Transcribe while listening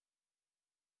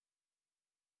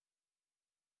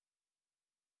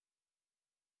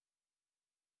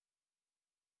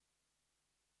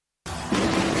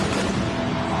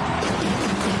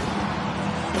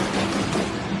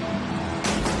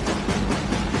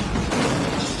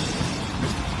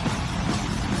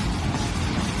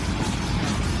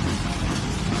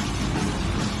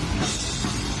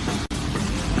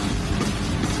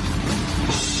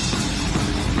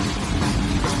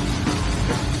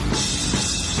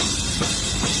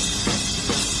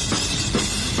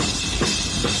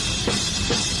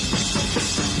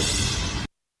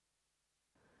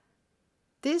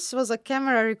This was a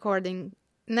camera recording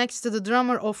next to the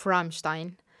drummer of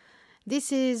Rammstein.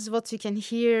 This is what you can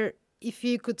hear if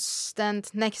you could stand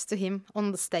next to him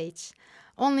on the stage.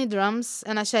 Only drums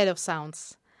and a shade of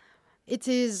sounds. It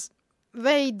is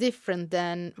very different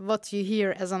than what you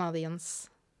hear as an audience.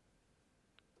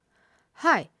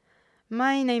 Hi,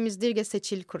 my name is Dirge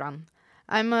Seçil Kuran.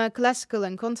 I'm a classical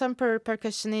and contemporary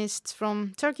percussionist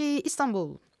from Turkey,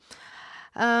 Istanbul.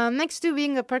 Next to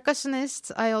being a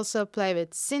percussionist, I also play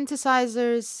with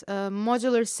synthesizers,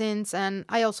 modular synths, and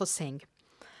I also sing.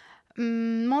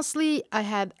 Mostly, I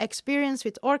had experience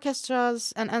with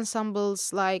orchestras and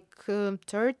ensembles like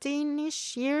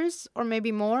 13-ish years or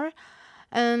maybe more.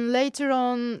 And later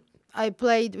on, I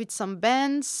played with some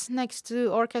bands next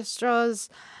to orchestras.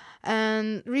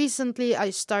 And recently,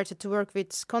 I started to work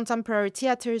with contemporary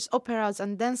theaters, operas,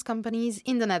 and dance companies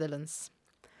in the Netherlands.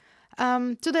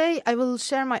 Today, I will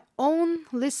share my own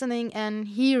listening and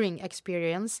hearing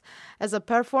experience as a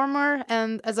performer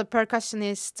and as a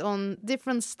percussionist on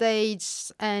different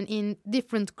stages and in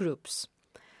different groups.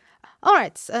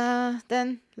 Alright,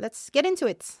 then let's get into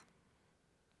it.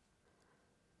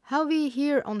 How we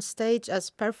hear on stage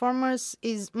as performers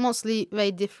is mostly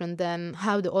very different than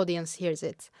how the audience hears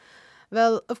it.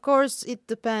 Well, of course, it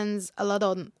depends a lot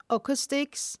on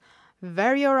acoustics,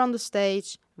 where you're on the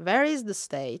stage, where is the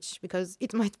stage, because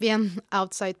it might be an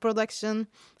outside production,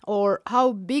 or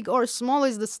how big or small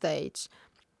is the stage.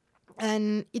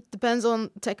 And it depends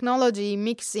on technology,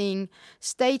 mixing,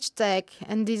 stage tech,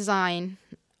 and design,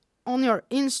 on your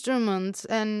instrument,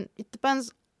 and it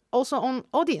depends also on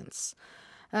audience.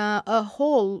 A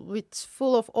hall with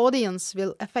full of audience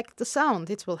will affect the sound.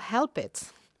 It will help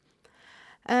it.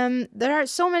 There are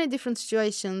so many different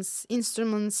situations,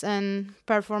 instruments, and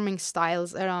performing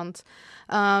styles around,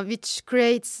 which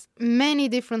creates many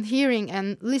different hearing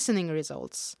and listening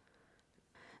results.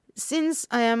 Since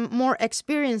I am more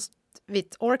experienced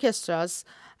with orchestras,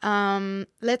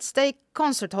 let's take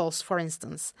concert halls, for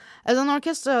instance. As an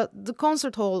orchestra, the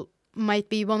concert hall might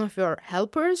be one of your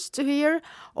helpers to hear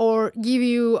or give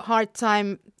you a hard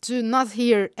time to not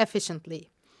hear efficiently.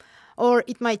 Or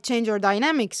it might change your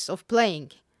dynamics of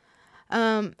playing.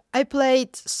 I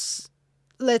played,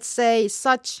 let's say,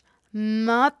 such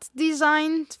not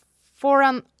designed for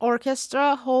an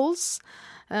orchestra halls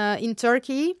in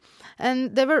Turkey,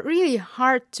 and they were really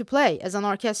hard to play as an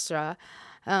orchestra.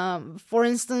 For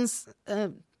instance,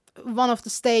 one of the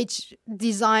stage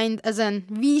designed as an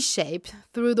V shape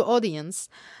through the audience,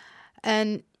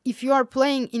 and if you are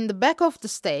playing in the back of the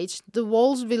stage, the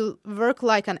walls will work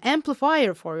like an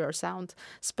amplifier for your sound.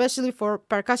 Especially for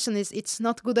percussionists, it's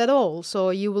not good at all,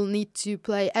 so you will need to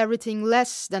play everything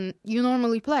less than you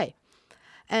normally play.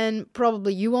 And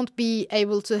probably you won't be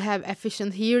able to have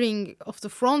efficient hearing of the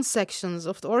front sections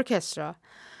of the orchestra.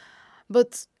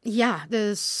 But yeah,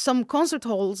 there's some concert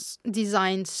halls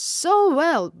designed so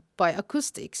well by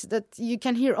acoustics that you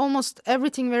can hear almost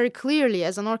everything very clearly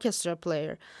as an orchestra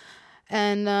player.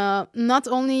 And not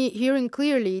only hearing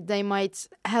clearly, they might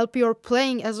help your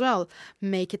playing as well,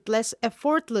 make it less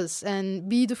effortless and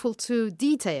beautiful to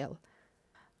detail.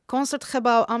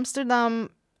 Concertgebouw Amsterdam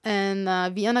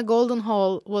and Vienna Golden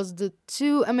Hall was the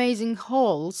two amazing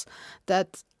halls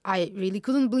that I really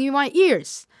couldn't believe my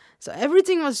ears. So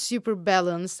everything was super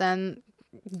balanced, and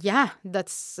yeah,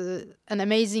 that's an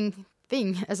amazing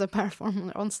thing as a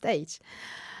performer on stage.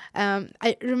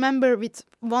 I remember with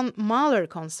one Mahler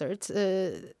concert,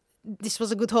 this was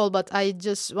a good hall, but I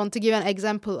just want to give an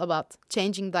example about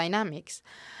changing dynamics.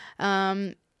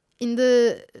 In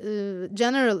the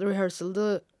general rehearsal,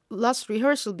 the last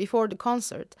rehearsal before the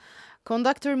concert,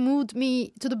 conductor moved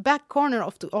me to the back corner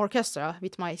of the orchestra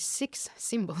with my 6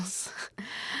 cymbals.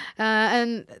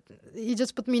 And he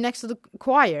just put me next to the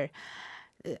choir.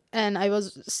 And I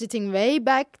was sitting way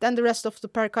back than the rest of the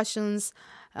percussions.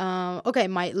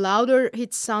 My louder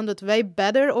hits sounded way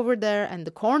better over there, and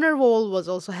the corner wall was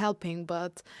also helping,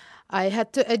 but I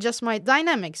had to adjust my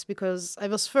dynamics because I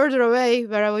was further away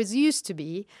where I was used to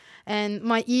be, and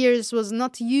my ears was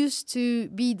not used to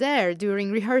be there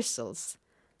during rehearsals.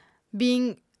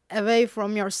 Being away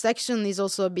from your section is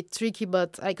also a bit tricky,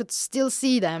 but I could still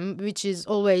see them, which is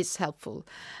always helpful.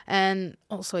 And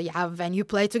also, yeah, when you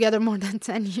play together more than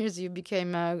 10 years, you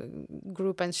became a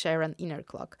group and share an inner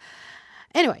clock.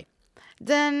 Anyway,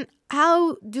 then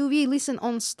how do we listen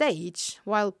on stage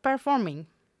while performing?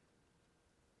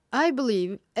 I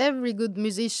believe every good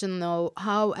musician knows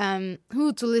how and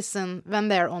who to listen when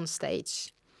they're on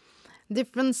stage.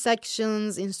 Different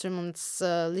sections, instruments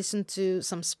listen to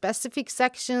some specific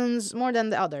sections more than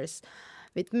the others,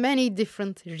 with many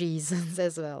different reasons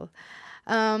as well.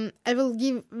 I will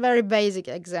give very basic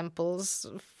examples.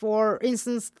 For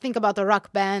instance, think about a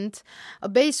rock band. A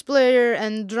bass player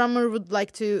and drummer would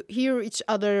like to hear each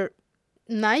other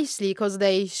nicely because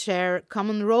they share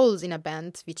common roles in a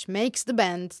band, which makes the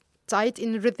band tight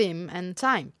in rhythm and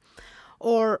time.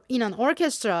 Or in an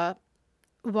orchestra,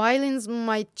 violins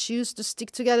might choose to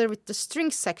stick together with the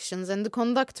string sections and the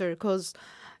conductor because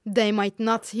they might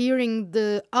not hearing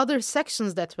the other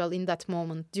sections that well in that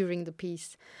moment during the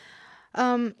piece.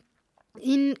 Um,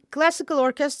 in classical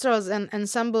orchestras and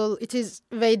ensemble, it is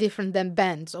way different than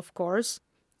bands, of course.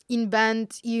 In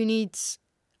band, you need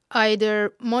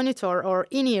either monitor or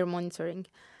in-ear monitoring.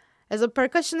 As a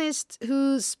percussionist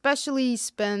who specially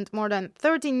spent more than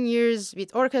 13 years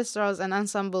with orchestras and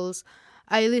ensembles,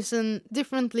 I listen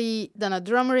differently than a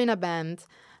drummer in a band,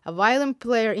 a violin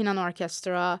player in an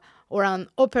orchestra, or an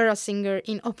opera singer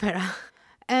in opera.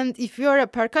 And if you're a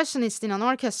percussionist in an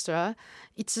orchestra,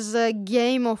 it's a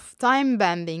game of time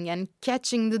bending and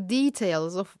catching the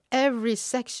details of every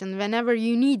section whenever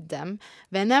you need them,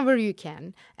 whenever you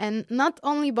can, and not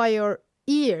only by your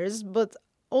ears, but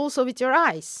also with your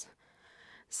eyes.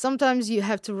 Sometimes you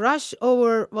have to rush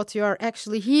over what you are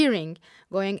actually hearing,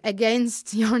 going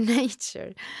against your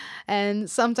nature. And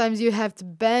sometimes you have to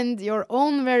bend your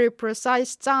own very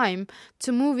precise time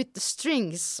to move with the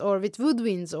strings or with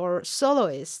woodwinds or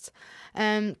soloists.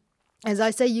 And as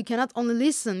I say, you cannot only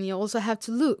listen, you also have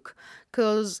to look,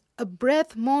 because a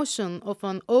breath motion of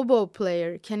an oboe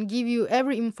player can give you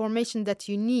every information that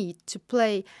you need to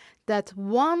play that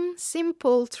one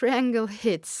simple triangle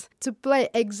hits, to play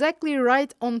exactly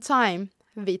right on time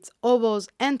with oboe's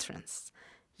entrance.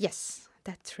 Yes,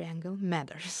 that triangle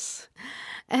matters.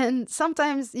 And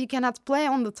sometimes you cannot play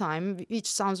on the time which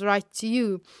sounds right to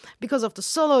you because of the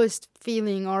soloist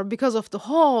feeling or because of the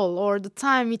hall or the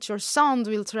time which your sound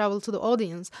will travel to the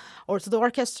audience or to the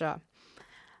orchestra.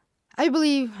 I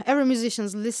believe every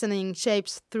musician's listening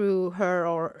shapes through her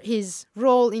or his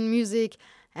role in music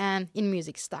and in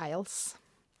music styles.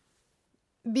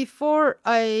 Before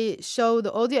I show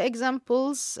the audio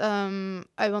examples, I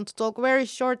want to talk very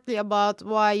shortly about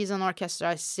why is an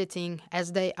orchestra sitting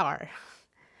as they are.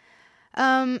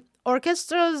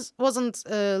 Orchestras wasn't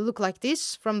look like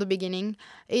this from the beginning.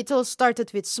 It all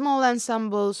started with small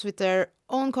ensembles with their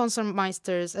own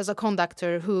concertmeisters as a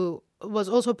conductor who was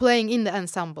also playing in the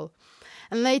ensemble.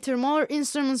 And later more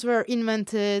instruments were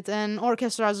invented and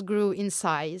orchestras grew in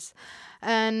size.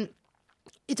 And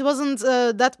it wasn't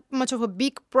that much of a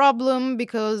big problem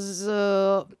because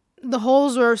the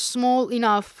holes were small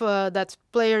enough that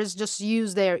players just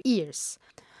used their ears.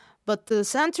 But the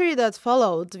century that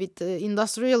followed with the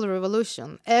Industrial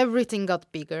Revolution, everything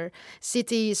got bigger.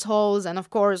 Cities, halls, and of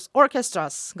course,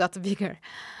 orchestras got bigger.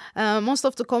 Most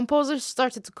of the composers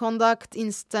started to conduct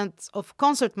instead of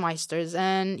concertmeisters,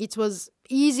 and it was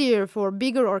easier for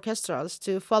bigger orchestras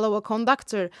to follow a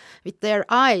conductor with their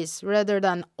eyes rather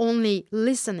than only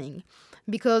listening.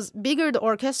 Because bigger the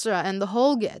orchestra and the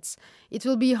hall gets, it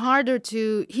will be harder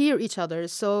to hear each other,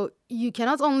 so you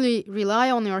cannot only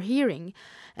rely on your hearing,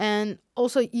 and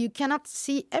also you cannot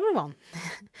see everyone.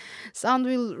 Sound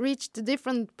will reach the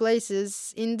different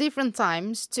places in different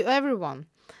times to everyone.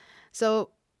 So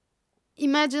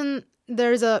imagine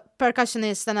there's a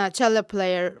percussionist and a cello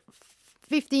player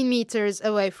 15 meters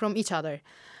away from each other.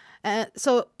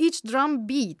 So each drum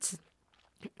beat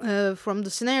from the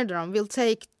snare drum will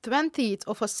take 20th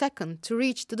of a second to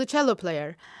reach to the cello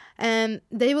player. And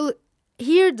they will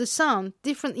hear the sound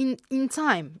different in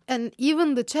time. And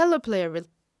even the cello player will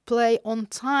play on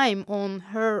time on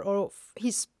her or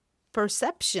his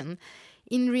perception.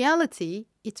 In reality,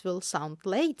 it will sound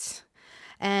late.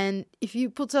 And if you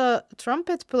put a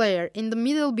trumpet player in the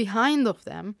middle behind of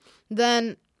them,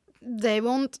 then they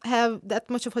won't have that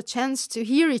much of a chance to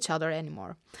hear each other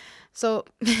anymore. So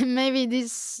maybe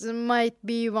this might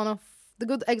be one of the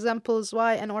good examples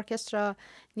why an orchestra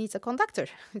needs a conductor.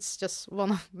 It's just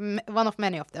one of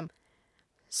many of them.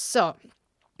 So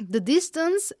the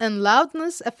distance and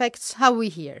loudness affects how we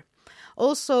hear.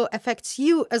 Also affects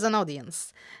you as an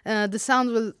audience. The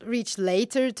sound will reach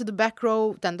later to the back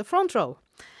row than the front row.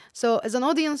 So as an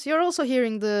audience, you're also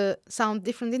hearing the sound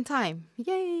different in time.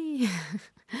 Yay!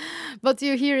 But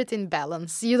you hear it in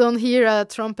balance. You don't hear a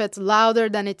trumpet louder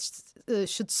than it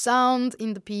should sound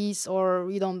in the piece, or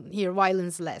you don't hear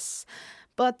violins less.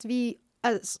 But we,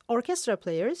 as orchestra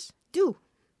players, do.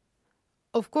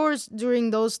 of course,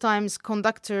 during those times,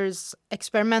 conductors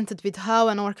experimented with how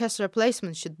an orchestra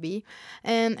placement should be.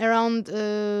 And around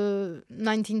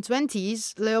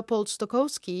 1920s, Leopold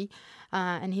Stokowski,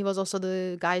 and he was also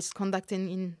the guys conducting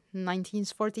in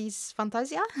 1940s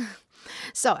Fantasia.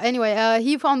 So anyway,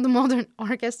 he found the modern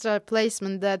orchestra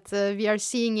placement that we are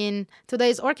seeing in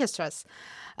today's orchestras.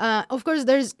 Of course,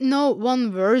 there's no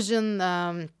one version.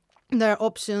 There are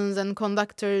options and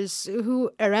conductors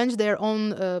who arrange their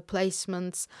own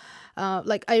placements.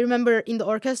 Like I remember in the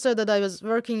orchestra that I was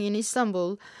working in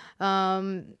Istanbul,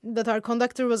 that our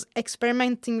conductor was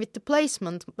experimenting with the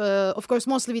placement, of course,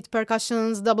 mostly with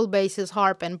percussions, double basses,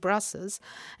 harp, and brasses.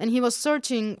 And he was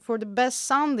searching for the best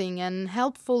sounding and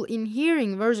helpful in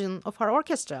hearing version of our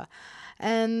orchestra.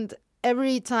 And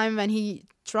every time when he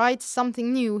tried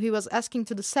something new, he was asking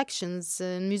to the sections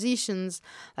and musicians,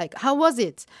 like, how was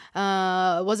it?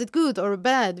 Was it good or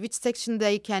bad? Which section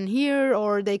they can hear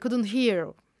or they couldn't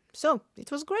hear? So it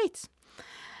was great.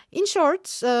 In short,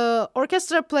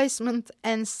 orchestra placement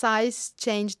and size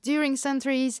changed during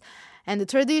centuries, and the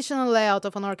traditional layout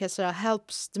of an orchestra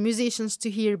helps the musicians to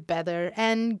hear better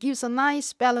and gives a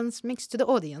nice balance mix to the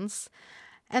audience.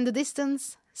 And the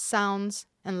distance, sounds,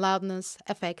 and loudness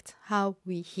affect how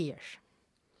we hear.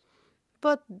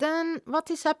 But then,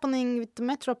 what is happening with the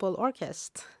Metropole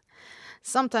Orchestra?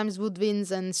 Sometimes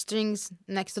woodwinds and strings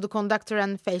next to the conductor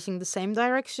and facing the same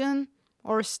direction,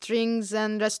 or strings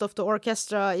and rest of the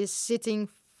orchestra is sitting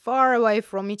far away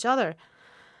from each other.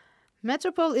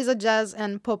 Metropole is a jazz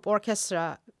and pop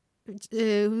orchestra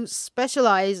who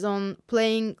specialize on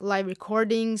playing live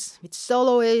recordings with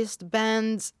soloists,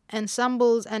 bands,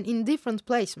 ensembles, and in different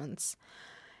placements.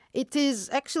 It is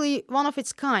actually one of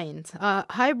its kind, a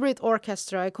hybrid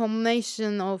orchestra, a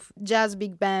combination of jazz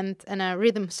big band and a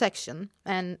rhythm section,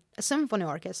 and a symphony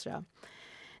orchestra.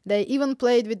 They even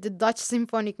played with the Dutch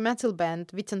symphonic metal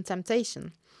band Witten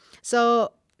Temptation.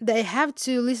 So they have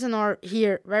to listen or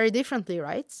hear very differently,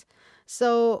 right?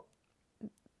 So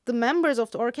the members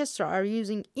of the orchestra are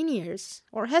using in-ears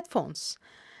or headphones.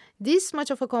 This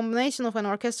much of a combination of an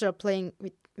orchestra playing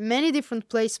with many different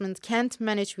placements can't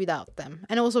manage without them,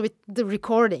 and also with the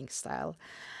recording style.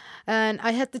 And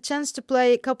I had the chance to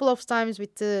play a couple of times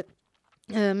with the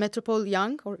Metropole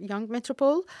Young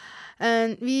Metropole,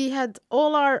 and we had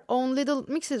all our own little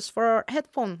mixes for our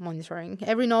headphone monitoring.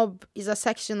 Every knob is a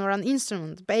section or an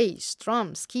instrument: bass,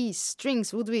 drums, keys,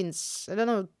 strings, woodwinds,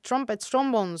 trumpets,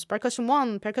 trombones, percussion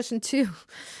 1, percussion 2.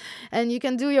 And you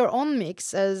can do your own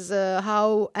mix as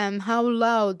how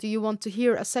loud do you want to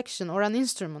hear a section or an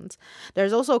instrument.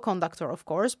 There's also a conductor, of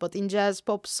course, but in jazz,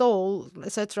 pop, soul,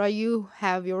 etc., you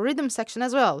have your rhythm section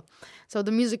as well. So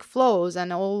the music flows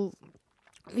and all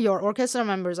your orchestra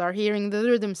members are hearing the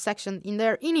rhythm section in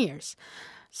their in-ears.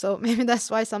 So maybe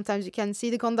that's why sometimes you can see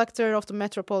the conductor of the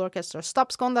Metropole Orchestra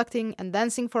stops conducting and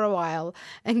dancing for a while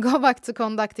and go back to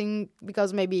conducting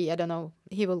because maybe, I don't know,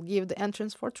 he will give the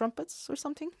entrance for trumpets or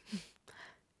something.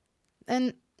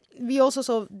 And we also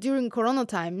saw during Corona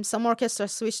time, some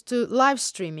orchestras switched to live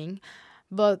streaming.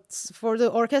 But for the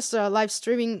orchestra, live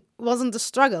streaming wasn't a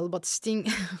struggle, but staying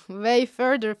way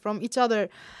further from each other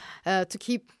to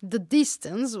keep the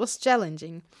distance was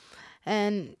challenging.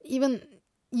 And even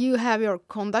you have your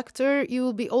conductor, you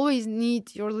will be always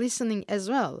need your listening as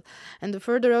well. And the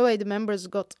further away the members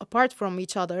got apart from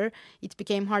each other, it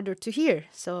became harder to hear.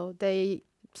 So they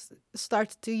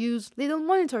started to use little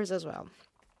monitors as well.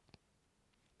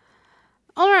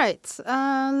 All right,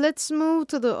 let's move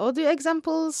to the audio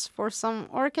examples for some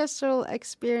orchestral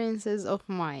experiences of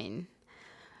mine.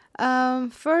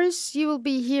 First, you will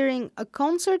be hearing a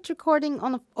concert recording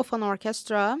of an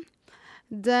orchestra.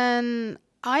 Then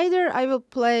either I will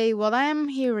play what I am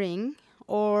hearing,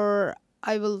 or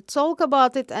I will talk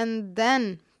about it and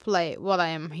then play what I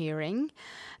am hearing.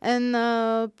 And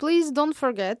please don't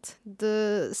forget,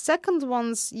 the second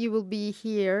ones you will be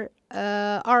here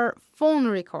are phone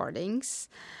recordings.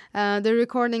 The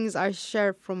recordings are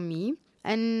shared from me.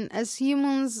 And as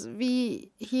humans, we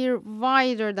hear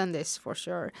wider than this for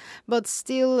sure. But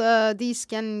still, these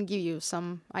can give you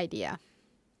some idea.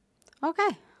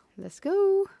 Okay, let's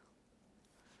go.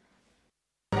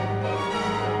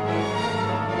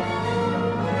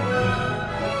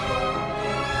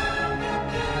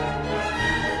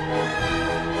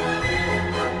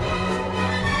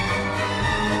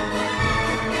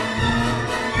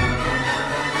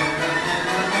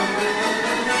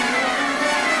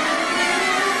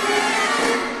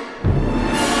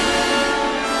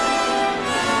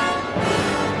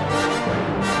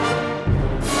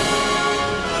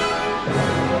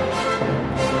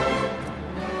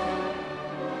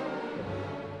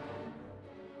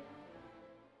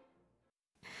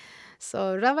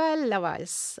 So Ravel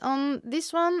Lavals. On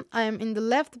this one, I am in the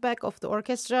left back of the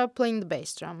orchestra playing the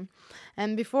bass drum.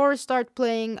 And before I start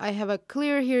playing, I have a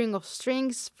clear hearing of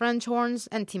strings, French horns,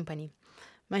 and timpani.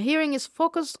 My hearing is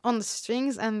focused on the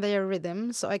strings and their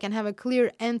rhythm, so I can have a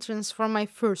clear entrance for my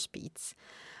first beats.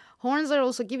 Horns are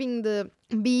also giving the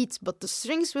beat, but the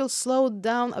strings will slow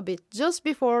down a bit just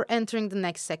before entering the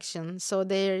next section, so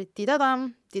their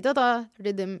di-da-dam, di-da-da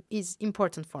rhythm is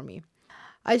important for me.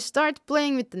 I start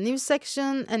playing with the new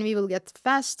section and we will get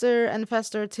faster and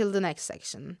faster till the next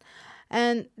section.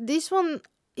 And this one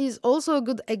is also a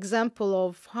good example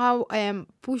of how I am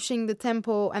pushing the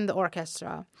tempo and the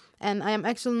orchestra. And I am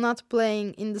actually not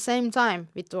playing in the same time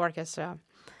with the orchestra.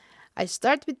 I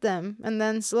start with them and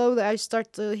then slowly I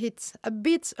start to hit a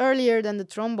bit earlier than the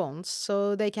trombones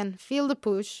so they can feel the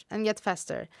push and get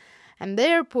faster. And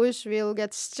their push will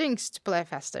get strings to play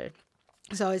faster.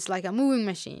 So it's like a moving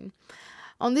machine.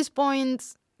 On this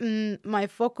point, my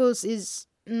focus is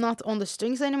not on the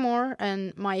strings anymore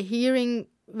and my hearing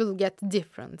will get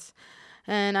different.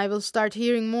 And I will start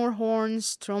hearing more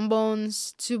horns,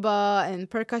 trombones, tuba, and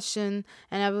percussion,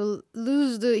 and I will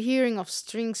lose the hearing of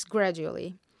strings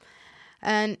gradually.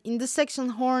 And in this section,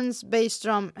 horns, bass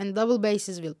drum, and double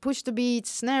basses will push the beat,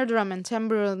 snare drum and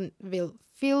tambourine will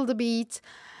fill the beat,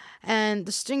 and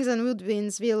the strings and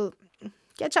woodwinds will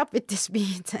catch up with this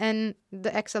beat and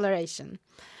the acceleration.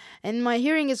 And my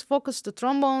hearing is focused to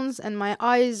trombones and my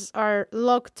eyes are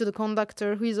locked to the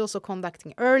conductor who is also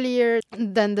conducting earlier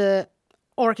than the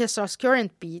orchestra's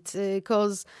current beat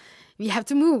because we have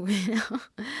to move, you know.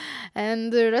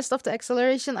 And the rest of the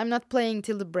acceleration I'm not playing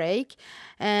till the break.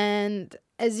 And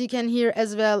as you can hear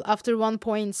as well, after one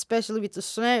point, especially with the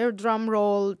snare drum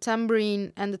roll,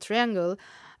 tambourine and the triangle,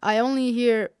 I only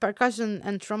hear percussion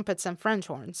and trumpets and French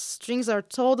horns. Strings are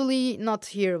totally not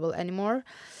hearable anymore.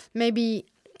 Maybe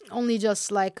only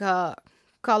just like a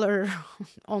color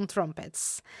on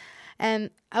trumpets. And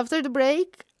after the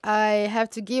break, I have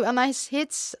to give a nice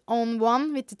hit on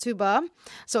one with the tuba.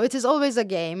 So it is always a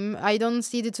game. I don't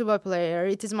see the tuba player.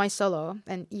 It is my solo.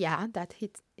 And yeah, that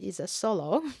hit is a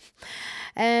solo.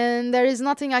 And there is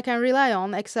nothing I can rely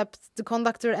on except the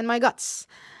conductor and my guts.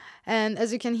 And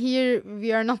as you can hear,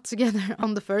 we are not together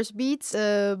on the first beat,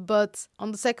 but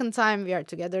on the second time we are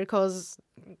together because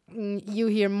you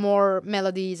hear more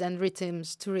melodies and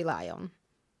rhythms to rely on.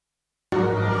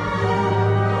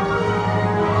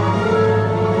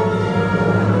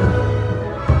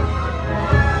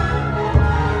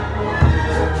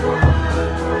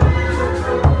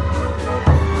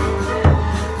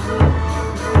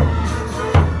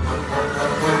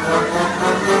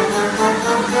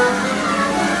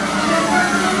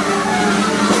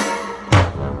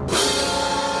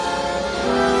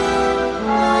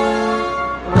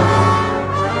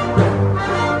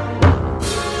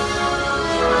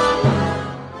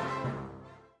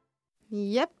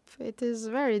 Yep, it is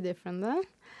very different, huh?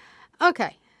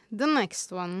 Okay, the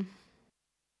next one.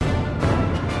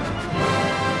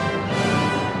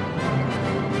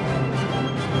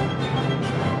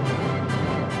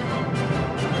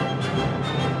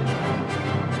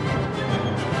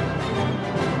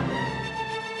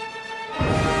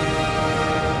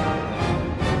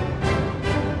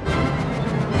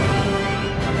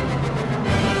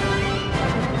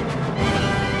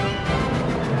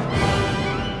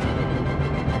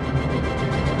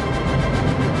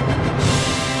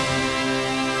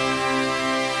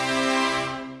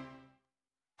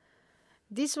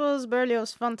 This was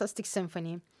Berlioz' Fantastic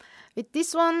Symphony. With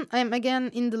this one, I'm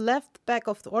again in the left back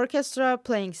of the orchestra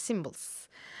playing cymbals.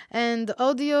 And the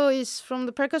audio is from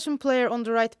the percussion player on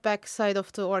the right back side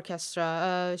of the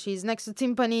orchestra. She's next to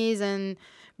timpanis and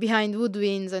behind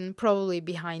woodwinds and probably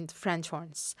behind French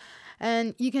horns.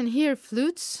 And you can hear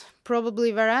flutes.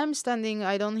 Probably where I'm standing,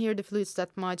 I don't hear the flutes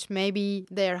that much. Maybe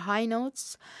they're high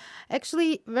notes.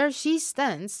 Actually, where she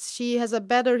stands, she has a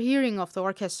better hearing of the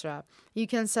orchestra. You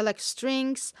can select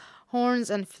strings, horns,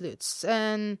 and flutes.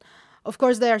 And of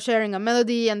course, they are sharing a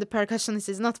melody, and the percussionist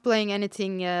is not playing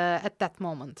anything at that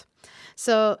moment.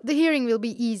 So the hearing will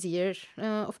be easier,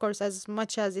 of course, as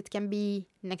much as it can be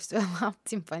next to a loud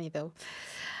timpani, though.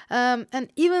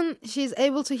 And even she's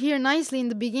able to hear nicely in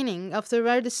the beginning, after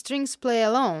where the strings play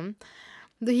alone,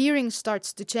 the hearing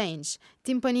starts to change.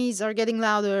 Timpanis are getting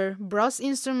louder, brass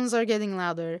instruments are getting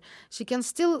louder. She can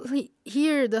still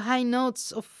hear the high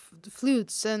notes of the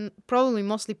flutes and probably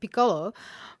mostly piccolo,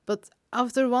 but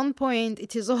after one point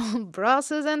it is all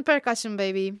brasses and percussion,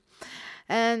 baby.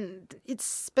 And it's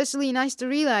especially nice to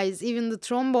realize even the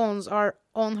trombones are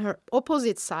on her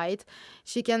opposite side,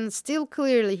 she can still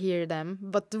clearly hear them,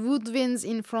 but the woodwinds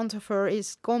in front of her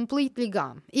is completely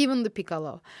gone, even the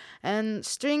piccolo. And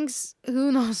strings,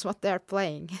 who knows what they're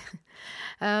playing.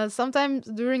 Sometimes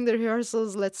during the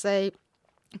rehearsals, let's say,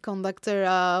 conductor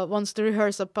wants to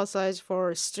rehearse a passage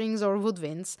for strings or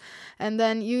woodwinds, and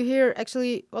then you hear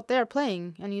actually what they're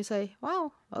playing, and you say,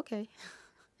 wow, okay.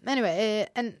 Anyway,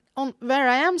 and on where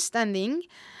I am standing,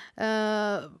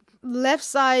 left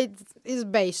side is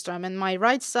bass drum and my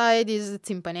right side is the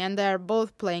timpani, and they're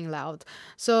both playing loud.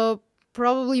 So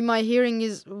probably my hearing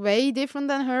is way different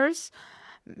than hers.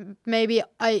 Maybe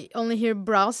I only hear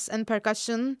brass and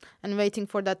percussion and waiting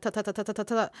for that ta ta ta ta ta ta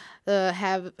ta,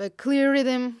 have a clear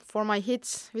rhythm for my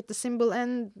hits with the cymbal,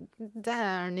 and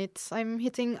darn it, I'm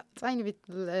hitting a tiny bit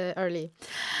early.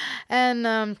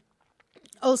 And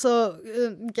also,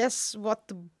 guess what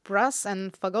the brass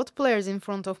and fagot players in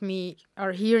front of me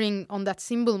are hearing on that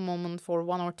cymbal moment for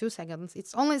 1 or 2 seconds?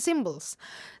 It's only cymbals.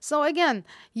 So again,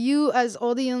 you as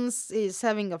audience is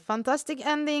having a fantastic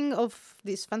ending of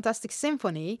this fantastic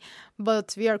symphony,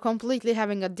 but we are completely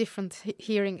having a different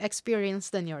hearing experience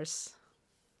than yours.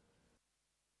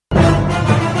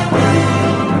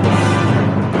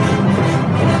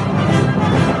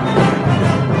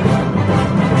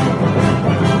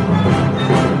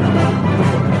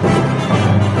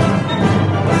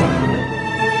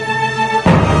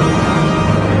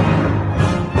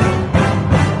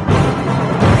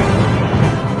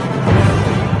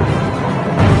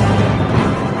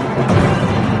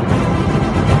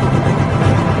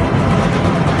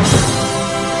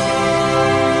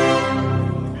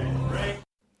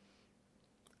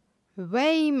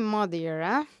 Way muddier,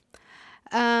 huh?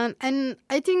 And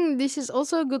I think this is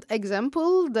also a good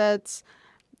example that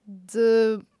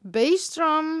the bass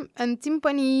drum and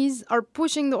timpanis are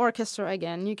pushing the orchestra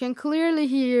again. You can clearly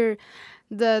hear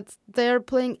that they're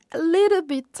playing a little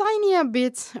bit, tiny a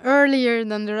bit earlier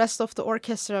than the rest of the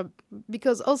orchestra,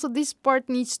 because also this part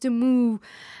needs to move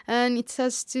and it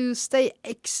has to stay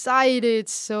excited.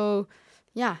 So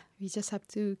yeah, we just have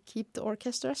to keep the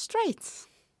orchestra straight.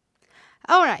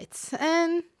 All right,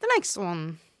 and the next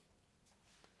one.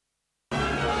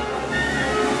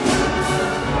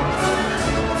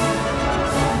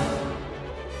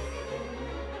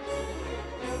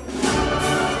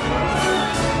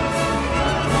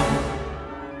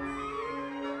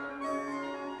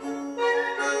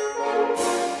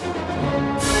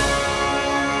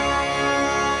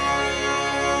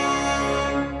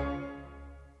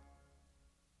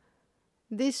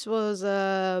 This was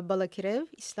Balakirev,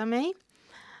 Islamey.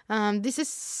 This is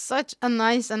such a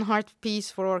nice and hard piece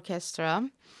for orchestra.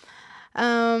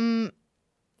 I'm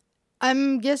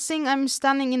guessing I'm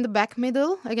standing in the back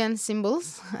middle, again,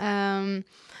 cymbals.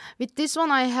 With this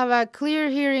one, I have a clear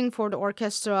hearing for the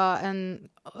orchestra and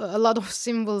a lot of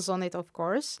cymbals on it, of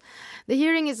course. The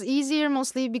hearing is easier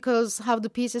mostly because how the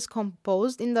piece is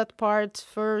composed in that part.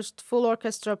 First, full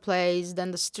orchestra plays,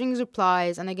 then the strings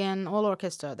replies, and again, all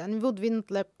orchestra. Then woodwind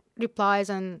replies,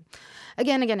 and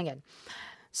again.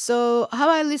 So how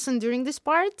I listen during this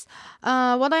part,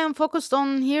 what I am focused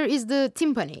on here is the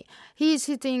timpani. He is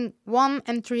hitting 1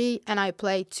 and 3 and I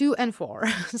play 2 and 4.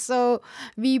 So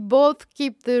we both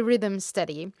keep the rhythm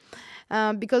steady.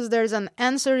 Because there's an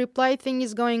answer-reply thing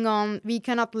is going on, we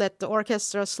cannot let the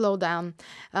orchestra slow down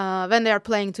when they are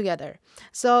playing together.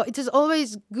 So it is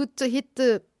always good to hit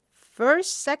the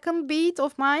second beat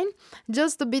of mine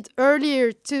just a bit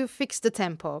earlier to fix the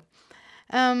tempo.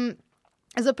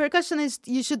 As a percussionist,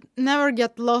 you should never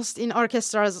get lost in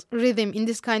orchestra's rhythm in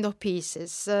this kind of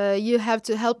pieces. You have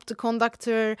to help the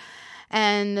conductor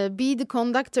and be the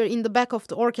conductor in the back of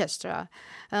the orchestra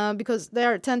because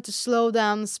they tend to slow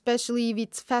down, especially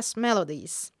with fast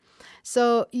melodies.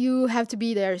 So you have to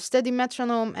be their steady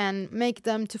metronome and make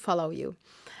them to follow you.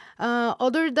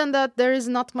 Other than that, there is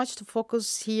not much to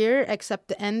focus here except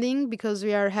the ending because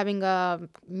we are having a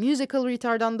musical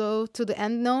ritardando to the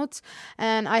end note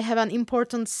and I have an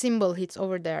important cymbal hit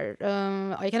over there.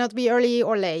 I cannot be early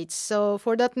or late. So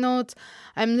for that note,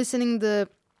 I'm listening the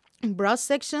brass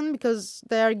section because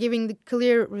they are giving the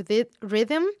clear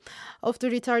rhythm of the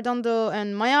ritardando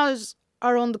and my eyes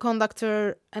are on the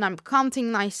conductor and I'm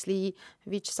counting nicely,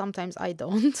 which sometimes I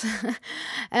don't.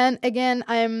 And again,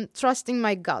 I'm trusting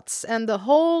my guts and the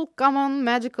whole common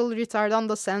magical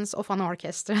ritardando sense of an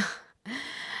orchestra.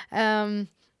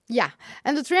 Yeah,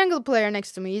 and the triangle player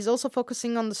next to me is also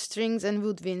focusing on the strings and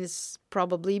woodwinds,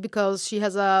 probably because she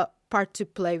has a part to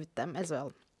play with them as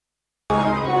well.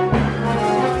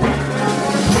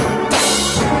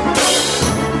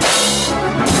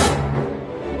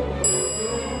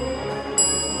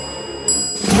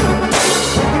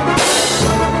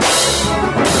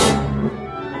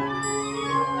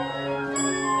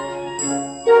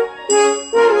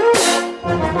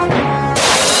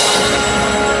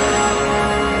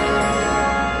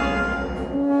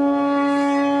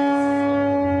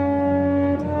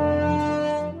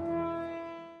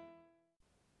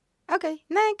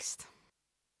 next.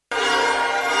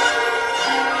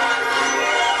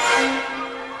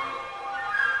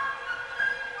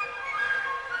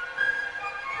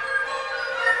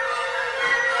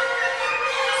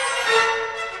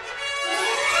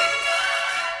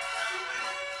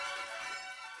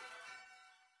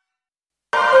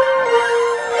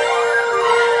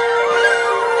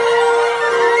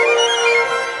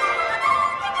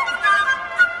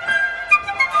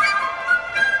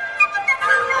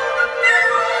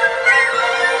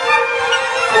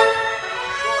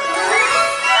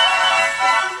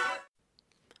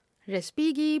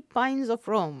 Respighi Pines of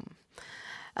Rome.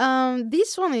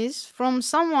 This one is from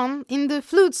someone in the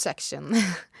flute section.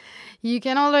 You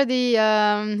can already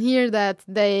hear that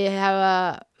they have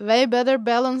a way better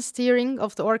balanced steering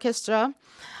of the orchestra.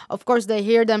 Of course, they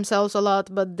hear themselves a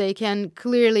lot, but they can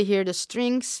clearly hear the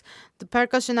strings. The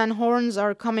percussion and horns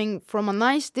are coming from a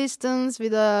nice distance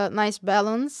with a nice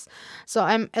balance. So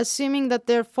I'm assuming that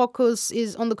their focus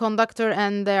is on the conductor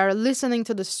and they are listening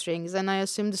to the strings. And I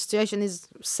assume the situation is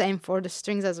same for the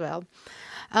strings as well.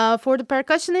 For the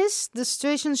percussionist, the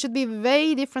situation should be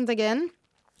way different again.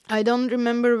 I don't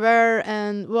remember where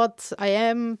and what I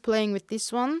am playing with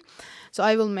this one, so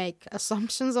I will make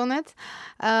assumptions on it.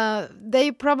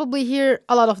 They probably hear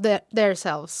a lot of their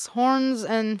selves, horns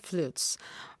and flutes.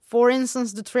 For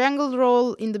instance, the triangle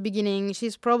roll in the beginning,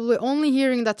 she's probably only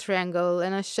hearing that triangle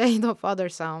and a shade of other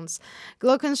sounds.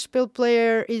 Glockenspiel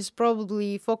player is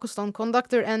probably focused on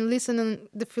conductor and listening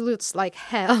the flutes like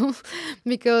hell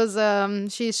because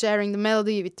she's sharing the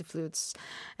melody with the flutes.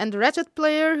 And the ratchet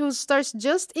player, who starts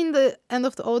just in the end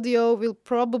of the audio, will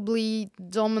probably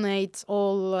dominate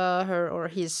all her or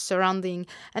his surrounding,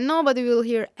 and nobody will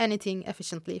hear anything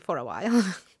efficiently for a while.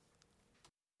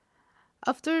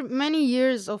 After many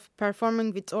years of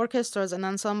performing with orchestras and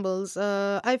ensembles,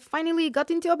 I finally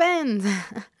got into a band.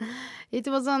 It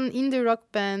was an indie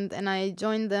rock band, and I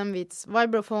joined them with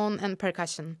vibraphone and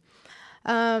percussion.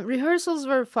 Rehearsals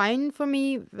were fine for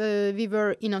me. We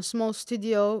were in a small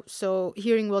studio, so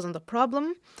hearing wasn't a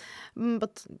problem.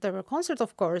 But there were concerts,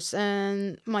 of course,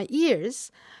 and my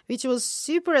ears, which was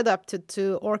super adapted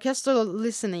to orchestral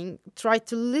listening, tried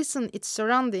to listen its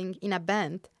surrounding in a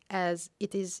band as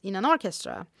it is in an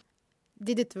orchestra.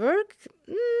 Did it work?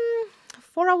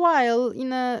 For a while,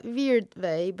 in a weird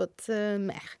way, but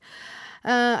meh.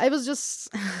 I was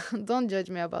just, don't judge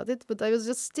me about it, but I was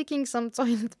just sticking some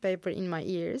toilet paper in my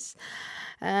ears.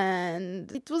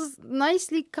 And it was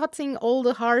nicely cutting all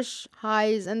the harsh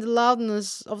highs and the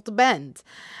loudness of the band.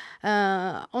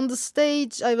 On the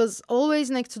stage, I was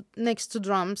always next to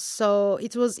drums, so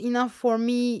it was enough for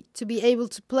me to be able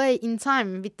to play in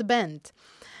time with the band.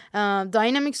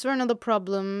 Dynamics were not a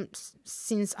problem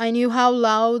since I knew how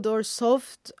loud or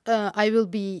soft I will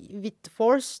be with the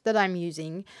force that I'm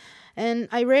using. And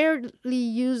I rarely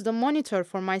used a monitor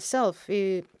for myself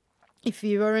if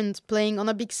we weren't playing on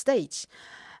a big stage.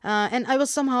 And I was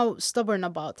somehow stubborn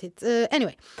about it.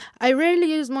 Anyway, I rarely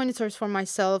used monitors for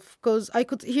myself because I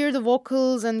could hear the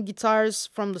vocals and guitars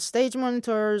from the stage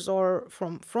monitors or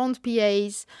from front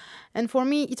PAs. And for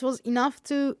me, it was enough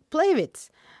to play with.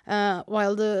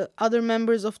 While the other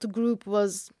members of the group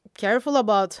was careful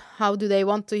about how do they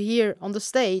want to hear on the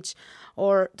stage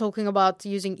or talking about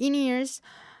using in-ears.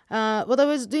 What I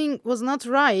was doing was not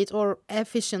right or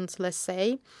efficient, let's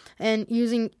say, and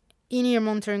using in-ear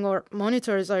monitoring or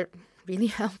monitors are really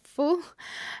helpful.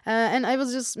 And I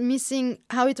was just missing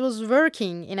how it was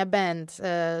working in a band.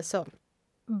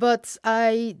 But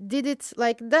I did it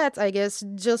like that, I guess,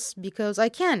 just because I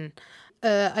can.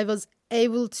 I was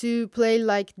able to play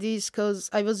like this because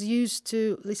I was used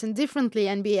to listen differently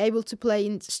and be able to play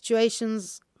in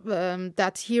situations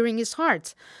that hearing is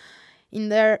hard. In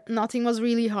there, nothing was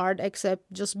really hard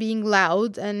except just being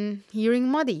loud and hearing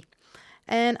muddy.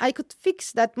 And I could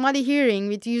fix that muddy hearing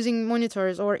with using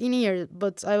monitors or in-ear,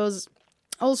 but I was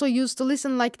also used to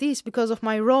listen like this because of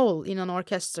my role in an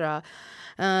orchestra.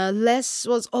 Less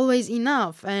was always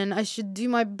enough, and I should do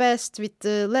my best with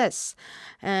the less.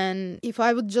 And if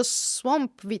I would just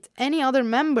swamp with any other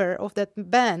member of that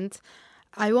band,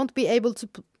 I won't be able to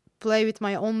play with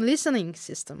my own listening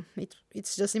system.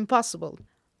 It's just impossible.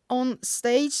 On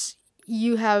stage,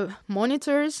 you have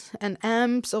monitors and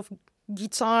amps of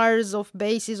guitars, of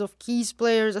basses, of keys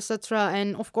players, etc.,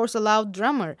 and of course a loud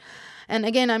drummer. And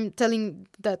again, I'm telling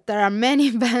that there are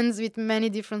many bands with many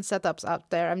different setups out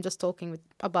there. I'm just talking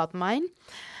about mine.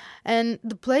 And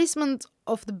the placement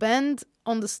of the band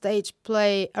on the stage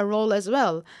play a role as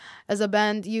well. As a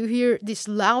band, you hear this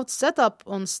loud setup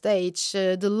on stage,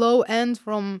 the low end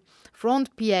from front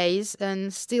PAs,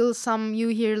 and still some you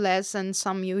hear less and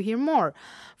some you hear more.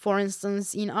 For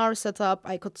instance, in our setup,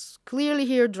 I could clearly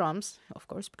hear drums, of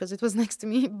course, because it was next to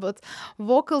me, but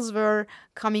vocals were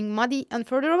coming muddy and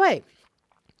further away.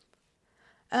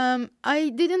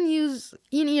 I didn't use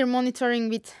in-ear monitoring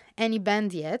with any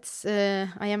band yet.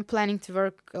 I am planning to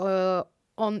work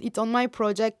on it on my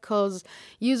project because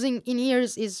using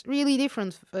in-ears is really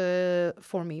different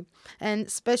for me, and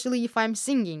especially if I'm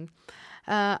singing.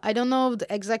 I don't know the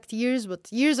exact years,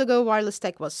 but years ago wireless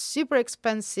tech was super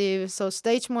expensive, so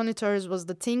stage monitors was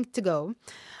the thing to go.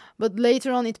 But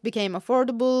later on it became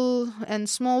affordable and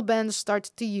small bands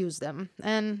started to use them.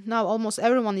 And now almost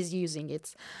everyone is using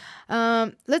it.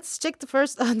 Let's check the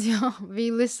first audio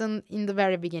we listened in the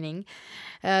very beginning.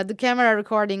 The camera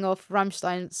recording of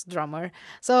Rammstein's drummer.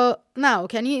 So now,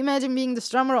 can you imagine being the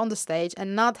drummer on the stage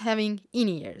and not having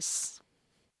in-ears?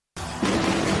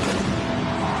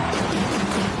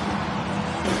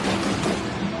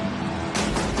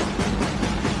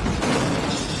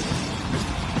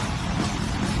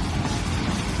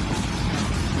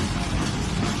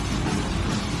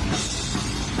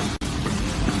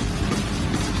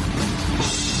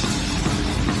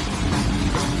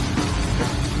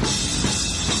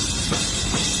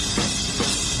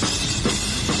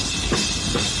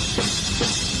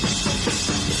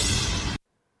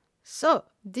 So,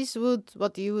 this would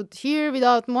what you would hear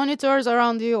without monitors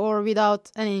around you or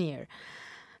without an in-ear.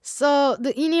 So,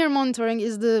 the in-ear monitoring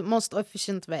is the most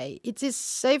efficient way. It is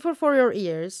safer for your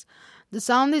ears. The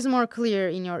sound is more clear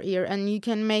in your ear and you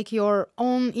can make your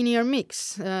own in-ear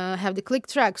mix, have the click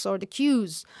tracks or the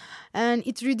cues. And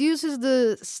it reduces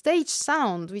the stage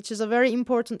sound, which is a very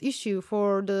important issue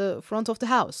for the front of the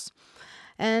house.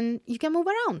 And you can move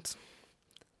around.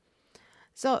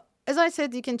 So, as I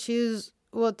said, you can choose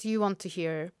what you want to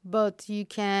hear, but you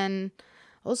can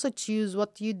also choose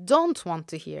what you don't want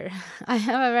to hear. I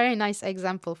have a very nice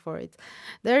example for it.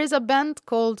 There is a band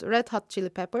called Red Hot Chili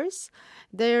Peppers.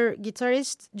 Their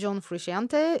guitarist, John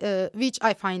Frusciante, which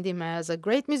I find him as a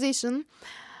great musician,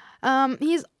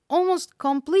 he's almost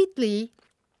completely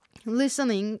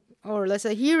listening, or let's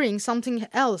say hearing something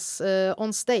else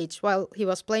on stage while he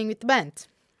was playing with the band.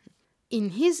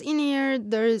 In his in-ear,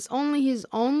 there is only his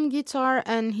own guitar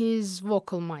and his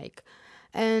vocal mic,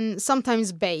 and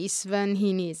sometimes bass when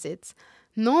he needs it.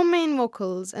 No main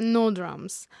vocals and no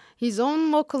drums. His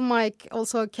own vocal mic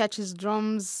also catches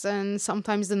drums and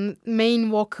sometimes the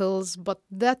main vocals, but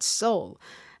that's all.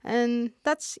 And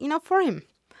that's enough for him.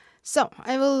 So,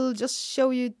 I will just show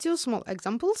you two small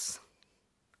examples.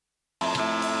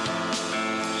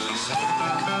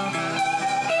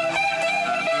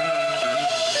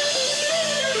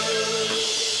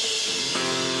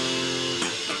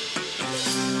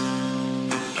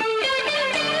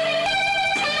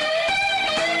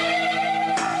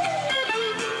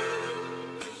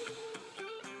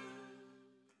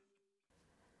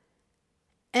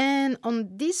 And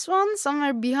on this one,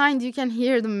 somewhere behind, you can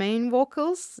hear the main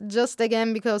vocals, just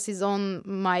again because his own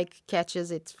mic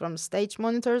catches it from stage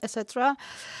monitors, etc.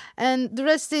 And the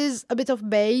rest is a bit of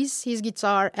bass, his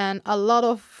guitar, and a lot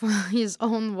of his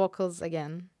own vocals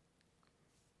again.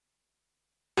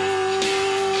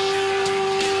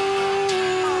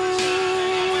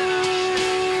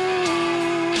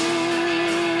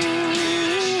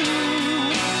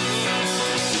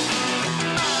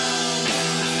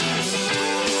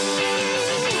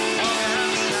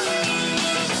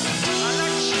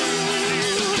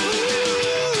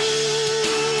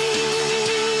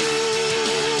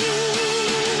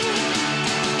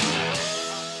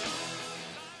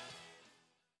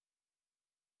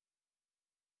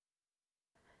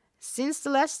 Since the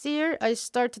last year, I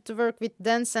started to work with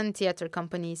dance and theater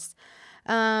companies.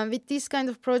 With this kind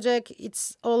of project,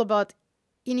 it's all about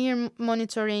in-ear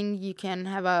monitoring. You can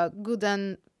have a good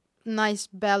and nice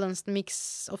balanced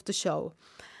mix of the show.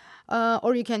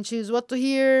 Or you can choose what to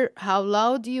hear, how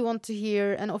loud you want to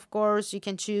hear, and of course, you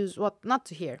can choose what not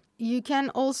to hear. You can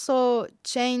also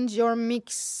change your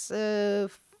mix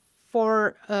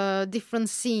for different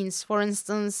scenes. For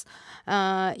instance,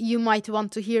 you might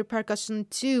want to hear percussion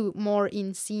 2 more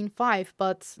in scene 5,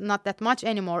 but not that much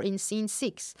anymore in scene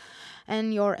 6.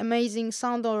 And your amazing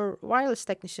sound or wireless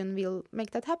technician will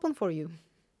make that happen for you.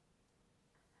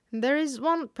 There is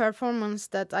one performance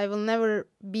that I will never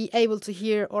be able to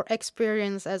hear or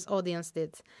experience as audience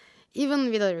did, even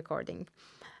with a recording.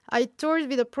 I toured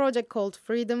with a project called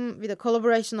Freedom with a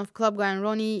collaboration of Club Guy and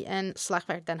Ronnie and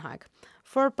Slagwerk Den Haag,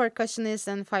 4 percussionists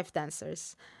and 5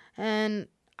 dancers. And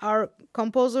our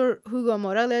composer Hugo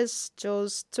Morales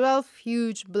chose 12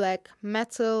 huge black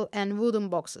metal and wooden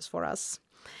boxes for us.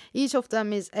 Each of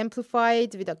them is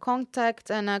amplified with a contact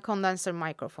and a condenser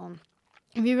microphone.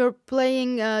 We were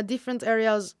playing different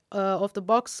areas of the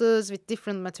boxes with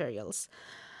different materials.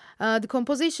 The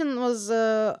composition was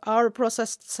our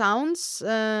processed sounds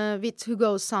with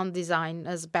Hugo's sound design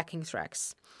as backing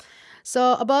tracks.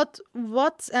 So about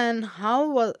what and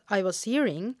how I was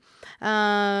hearing,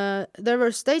 there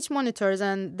were stage monitors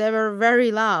and they were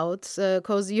very loud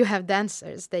because you have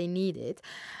dancers, they need it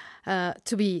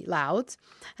to be loud.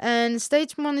 And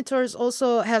stage monitors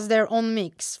also has their own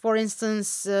mix. For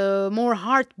instance, more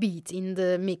heartbeat in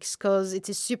the mix because it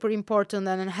is super important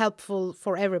and helpful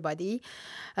for everybody.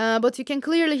 But you can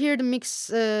clearly hear the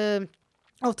mix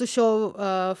of the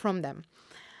show from them.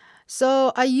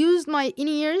 So I used my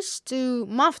in-ears to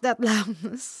muff that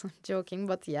loudness. I'm joking,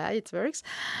 but yeah, it works.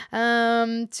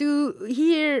 To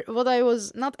hear what I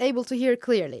was not able to hear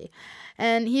clearly.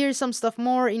 And hear some stuff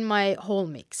more in my whole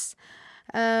mix.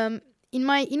 In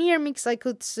my in-ear mix, I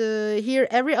could hear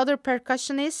every other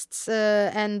percussionist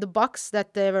and the box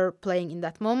that they were playing in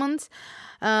that moment.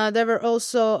 There were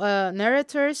also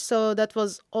narrators, so that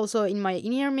was also in my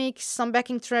in-ear mix. Some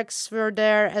backing tracks were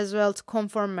there as well to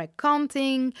confirm my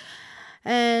counting.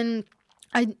 And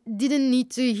I didn't need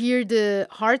to hear the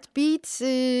heartbeat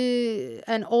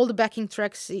and all the backing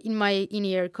tracks in my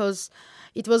in-ear because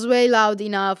it was way loud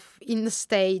enough in the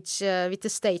stage with the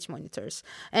stage monitors.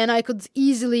 And I could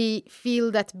easily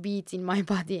feel that beat in my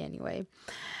body anyway.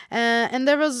 And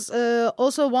there was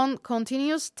also one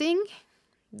continuous thing.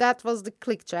 That was the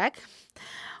click track.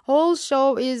 Whole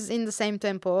show is in the same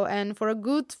tempo. And for a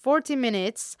good 40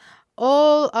 minutes,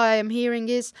 all I am hearing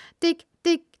is tick,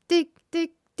 tick, tick,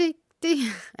 tick, tick,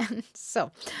 tick. And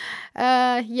so,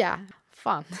 yeah,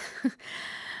 fun.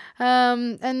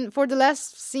 And for the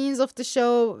last scenes of the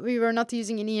show, we were not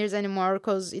using in-ears anymore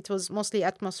because it was mostly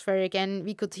atmospheric and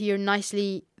we could hear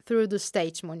nicely through the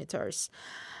stage monitors.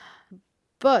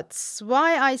 But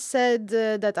why I said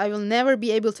that I will never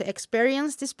be able to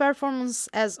experience this performance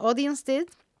as audience did,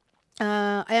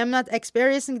 I am not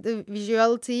experiencing the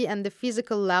visuality and the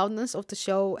physical loudness of the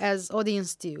show as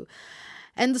audience do.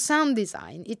 And the sound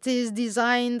design, it is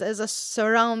designed as a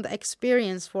surround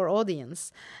experience for audience.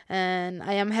 And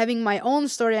I am having my own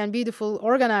story and beautiful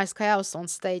organized chaos on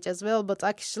stage as well, but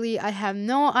actually I have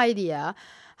no idea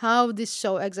how this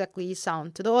show exactly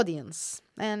sound to the audience.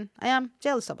 And I am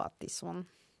jealous about this one.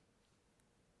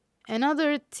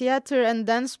 Another theater and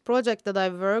dance project that I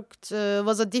worked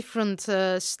was a different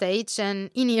stage and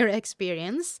in-ear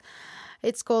experience.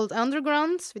 It's called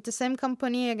Underground with the same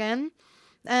company again.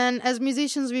 And as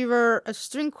musicians, we were a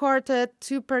string quartet,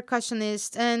 2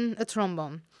 percussionists, and a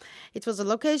trombone. It was a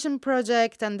location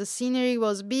project, and the scenery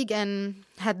was big and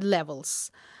had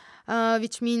levels,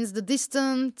 which means the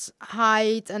distance,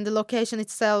 height, and the location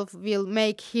itself will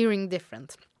make hearing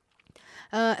different.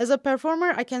 As a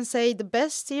performer, I can say the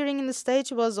best hearing in the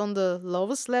stage was on the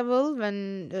lowest level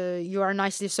when you are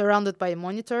nicely surrounded by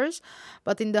monitors.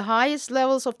 But in the highest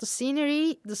levels of the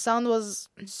scenery, the sound was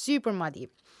super muddy.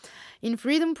 In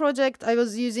Freedom Project, I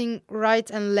was using right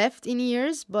and left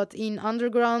in-ears, but in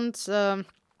Underground,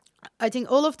 I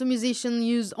think all of the musicians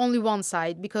used only one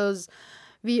side because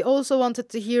we also wanted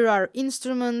to hear our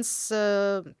instruments,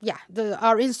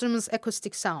 our instruments'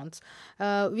 acoustic sound,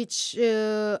 which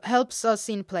helps us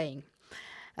in playing.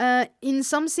 In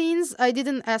some scenes, I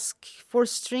didn't ask for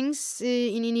strings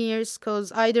in in-ears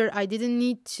because either I didn't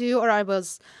need to or I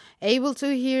was able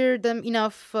to hear them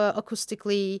enough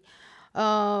acoustically.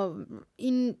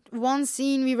 In one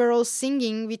scene, we were all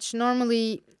singing, which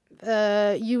normally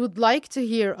you would like to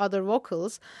hear other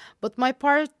vocals, but my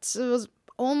part was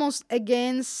almost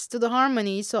against the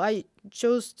harmony, so I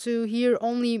chose to hear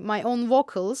only my own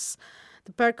vocals,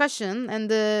 the percussion, and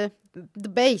the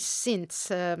bass synths,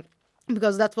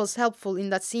 because that was helpful in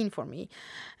that scene for me.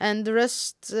 And the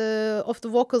rest of the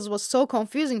vocals was so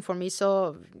confusing for me,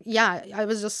 so yeah, I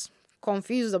was just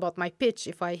confused about my pitch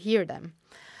if I hear them.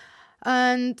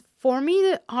 And for me,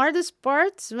 the hardest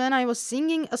part when I was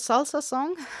singing a salsa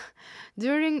song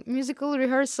during musical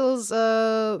rehearsals,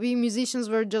 we musicians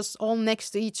were just all next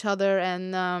to each other,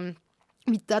 and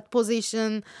with that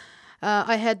position,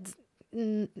 I had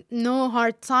no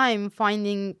hard time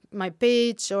finding my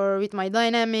pitch or with my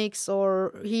dynamics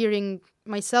or hearing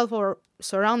myself or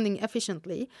surrounding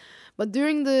efficiently. But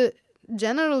during the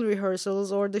general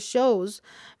rehearsals or the shows,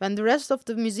 when the rest of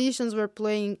the musicians were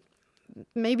playing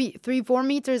maybe 3-4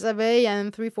 meters away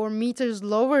and 3-4 meters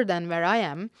lower than where I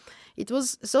am, it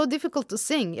was so difficult to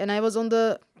sing, and I was on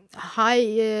the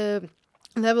high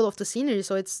level of the scenery,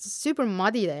 so it's super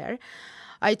muddy there.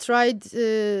 I tried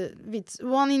with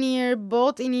one in ear,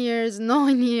 both in ears, no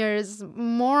in ears,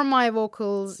 more my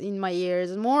vocals in my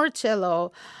ears, more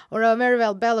cello, or a very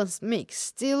well balanced mix.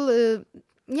 Still,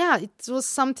 yeah, it was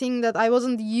something that I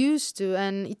wasn't used to,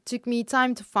 and it took me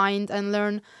time to find and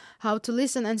learn how to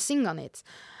listen and sing on it.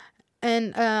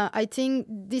 And I think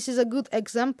this is a good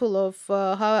example of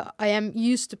how I am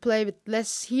used to play with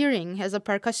less hearing as a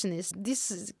percussionist.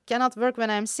 This cannot work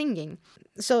when I'm singing.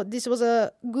 So this was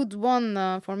a good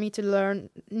one for me to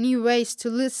learn new ways to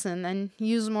listen and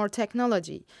use more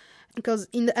technology. Because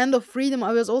in the End of Freedom,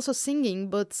 I was also singing,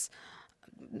 but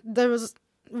there was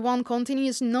one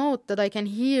continuous note that I can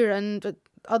hear, and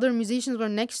other musicians were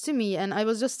next to me, and I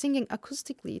was just singing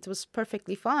acoustically. It was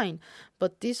perfectly fine,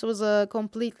 but this was a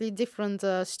completely different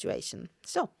situation.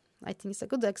 So I think it's a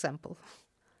good example.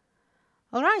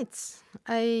 All right,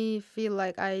 I feel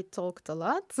like I talked a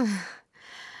lot.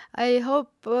 I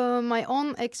hope my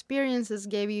own experiences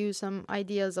gave you some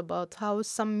ideas about how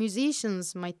some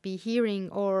musicians might be hearing,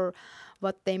 or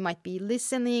what they might be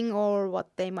listening, or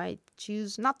what they might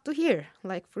choose not to hear,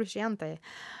 like Frusciante.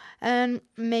 And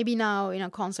maybe now in a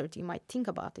concert you might think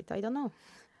about it, I don't know.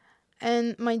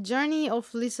 And my journey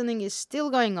of listening is still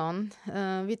going on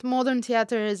with modern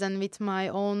theaters and with my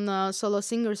own solo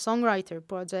singer-songwriter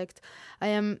project. I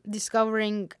am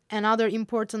discovering another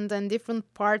important and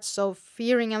different parts of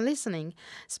hearing and listening,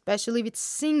 especially with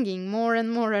singing more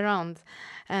and more around.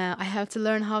 I have to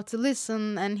learn how to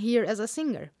listen and hear as a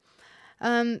singer.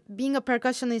 Being a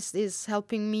percussionist is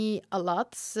helping me a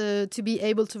lot to be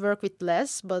able to work with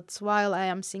less, but while I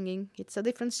am singing, it's a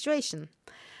different situation.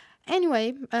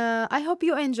 Anyway, I hope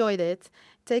you enjoyed it.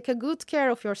 Take a good care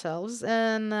of yourselves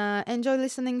and enjoy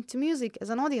listening to music as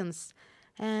an audience.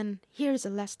 And here's a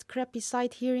last crappy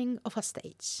sight hearing of a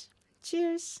stage.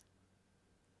 Cheers!